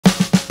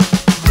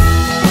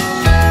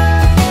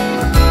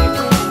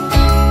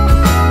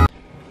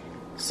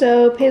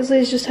So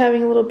Paisley's just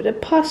having a little bit of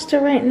pasta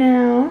right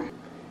now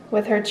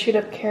with her chewed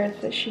up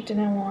carrots that she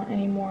didn't want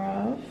any more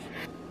of.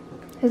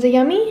 Is it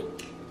yummy?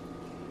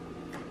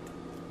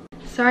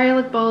 Sorry I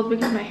look bald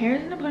because my hair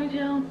is in a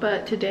ponytail,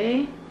 but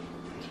today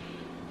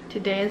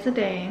is the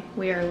day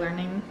we are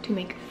learning to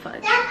make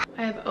fudge. I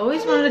have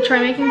always wanted to try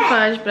making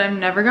fudge, but I've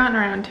never gotten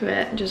around to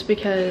it just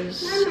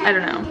because, I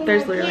don't know,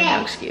 there's literally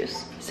no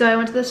excuse. So I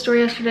went to the store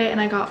yesterday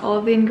and I got all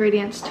of the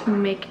ingredients to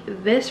make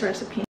this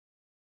recipe.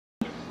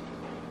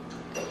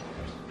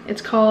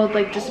 It's called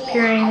like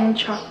disappearing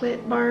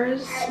chocolate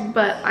bars,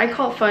 but I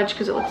call it fudge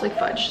because it looks like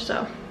fudge,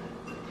 so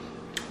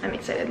I'm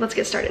excited. Let's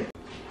get started.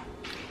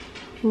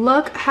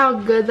 Look how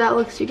good that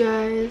looks, you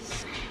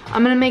guys.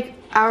 I'm gonna make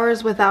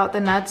ours without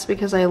the nuts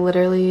because I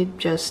literally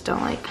just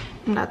don't like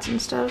nuts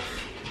and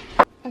stuff.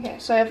 Okay,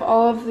 so I have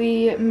all of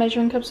the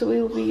measuring cups that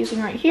we will be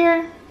using right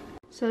here.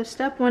 So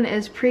step one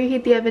is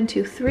preheat the oven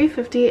to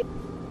 350.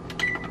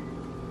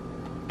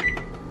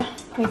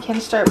 We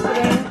can start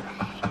putting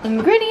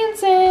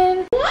ingredients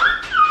in.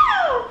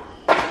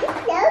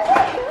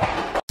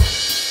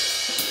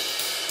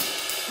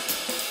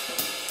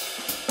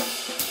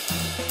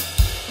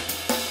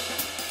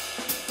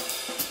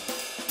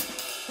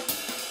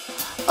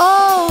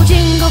 Oh,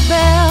 jingle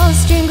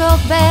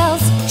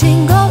bells,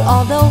 jingle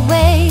all the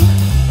way.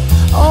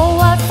 Oh,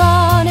 what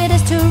fun it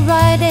is to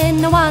ride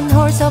in a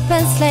one-horse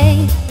open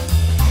sleigh.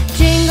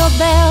 Jingle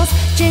bells,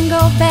 jingle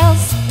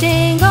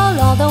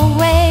all the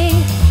way.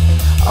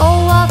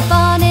 Oh, what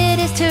fun it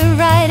is to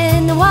ride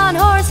in a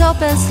one-horse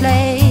open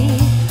sleigh.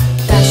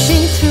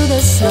 Dashing through the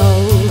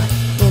snow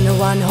in a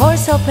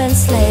one-horse open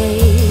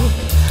sleigh.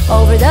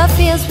 Over the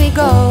fields we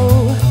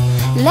go,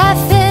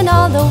 laughing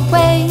all the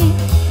way.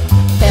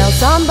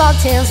 Bells on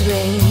bobtails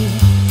ring,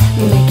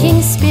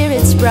 making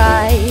spirits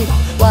bright.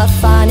 What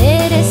fun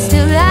it is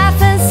to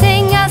laugh and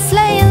sing a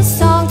sleighing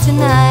song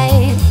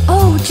tonight.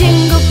 Oh,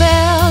 jingle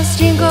bells,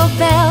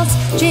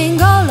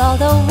 jingle all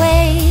the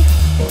way.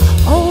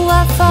 Oh,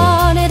 what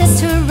fun it is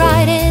to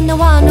ride in a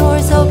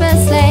one-horse open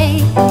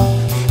sleigh.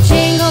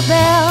 Jingle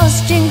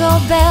bells, jingle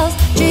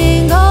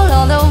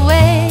all the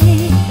way.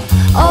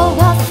 Oh,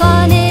 what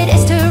fun it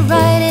is to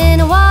ride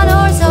in a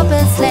one-horse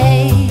open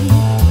sleigh.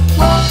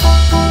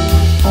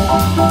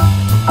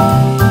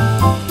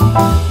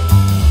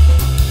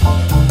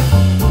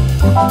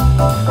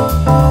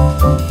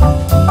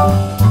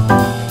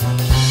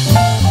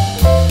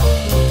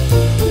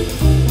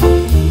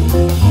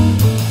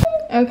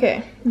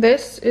 Okay,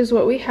 this is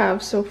what we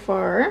have so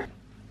far.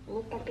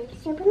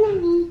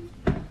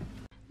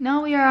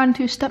 Now we are on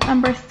to step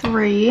number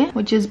 3,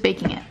 which is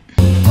baking it.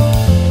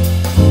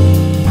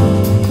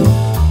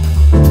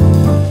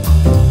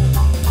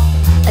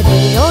 A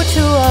day or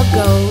two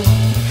ago,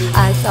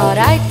 I thought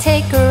I'd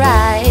take a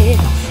ride,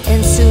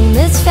 and soon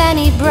Miss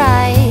Fanny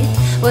Bright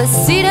was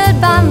seated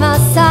by my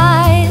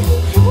side.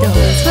 The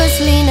horse was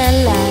lean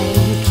and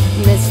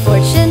lank,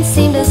 misfortune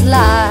seemed his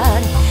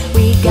lot.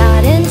 We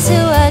got into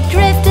a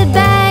drifted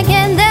bank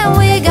and then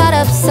we got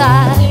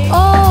upside.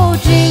 Oh,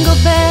 jingle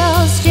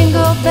bells,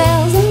 jingle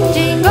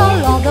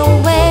all the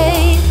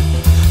way.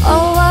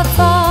 Oh, what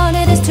fun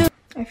it is to...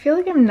 I feel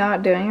like I'm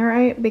not doing it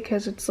right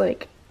because it's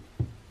like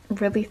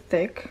really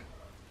thick.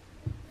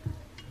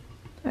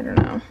 I don't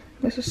know.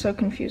 This is so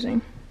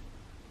confusing.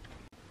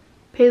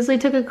 Paisley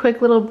took a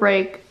quick little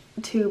break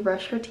to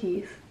brush her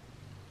teeth.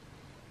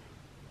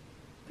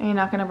 Are you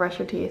not gonna brush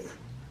your teeth?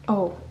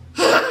 Oh.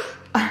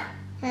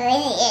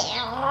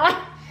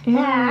 Ew.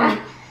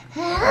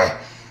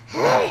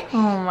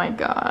 Oh my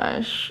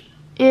gosh.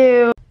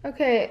 Ew.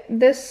 Okay,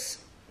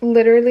 this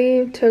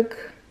literally took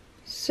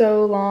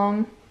so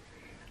long.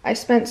 I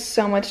spent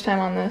so much time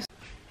on this.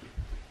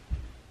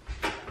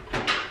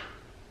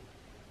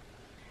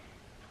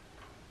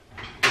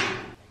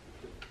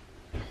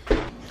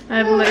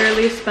 I've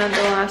literally spent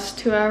the last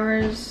 2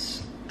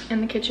 hours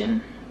in the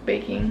kitchen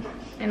baking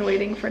and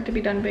waiting for it to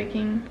be done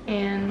baking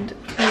and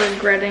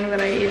regretting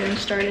that I even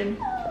started.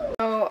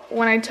 So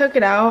when I took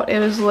it out, it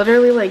was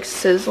literally like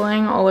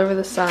sizzling all over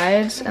the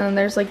sides, and then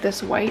there's like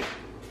this white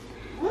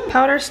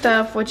powder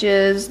stuff, which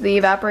is the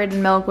evaporated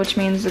milk, which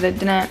means that it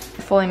didn't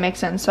fully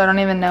mix in, so I don't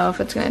even know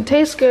if it's gonna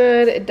taste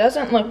good. It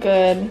doesn't look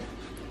good.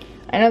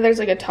 I know there's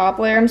like a top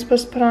layer I'm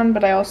supposed to put on,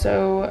 but I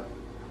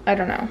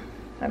don't know.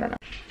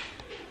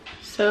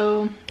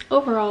 So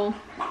overall,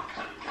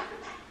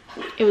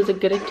 it was a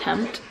good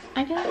attempt,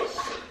 I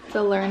guess. It's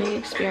a learning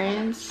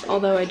experience,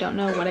 although I don't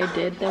know what I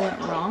did that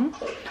went wrong.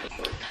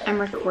 I'm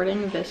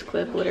recording this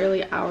clip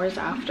literally hours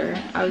after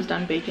I was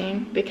done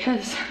baking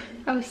because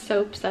I was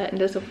so upset and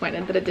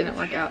disappointed that it didn't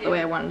work out the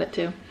way I wanted it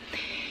to.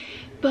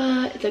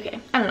 But it's okay.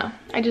 I don't know.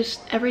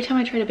 Every time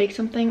I try to bake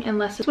something,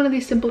 unless it's one of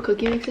these simple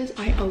cookie mixes,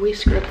 I always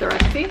screw up the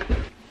recipe.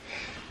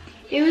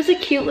 It was a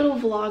cute little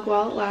vlog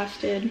while it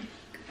lasted.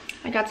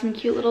 I got some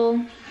cute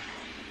little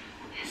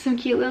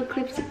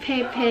clips of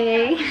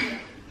Pepe.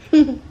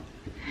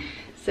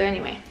 So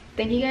anyway,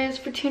 thank you guys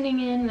for tuning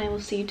in, and I will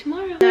see you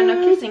tomorrow.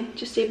 No kissing,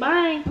 just say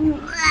bye.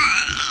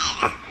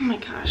 Oh my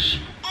gosh.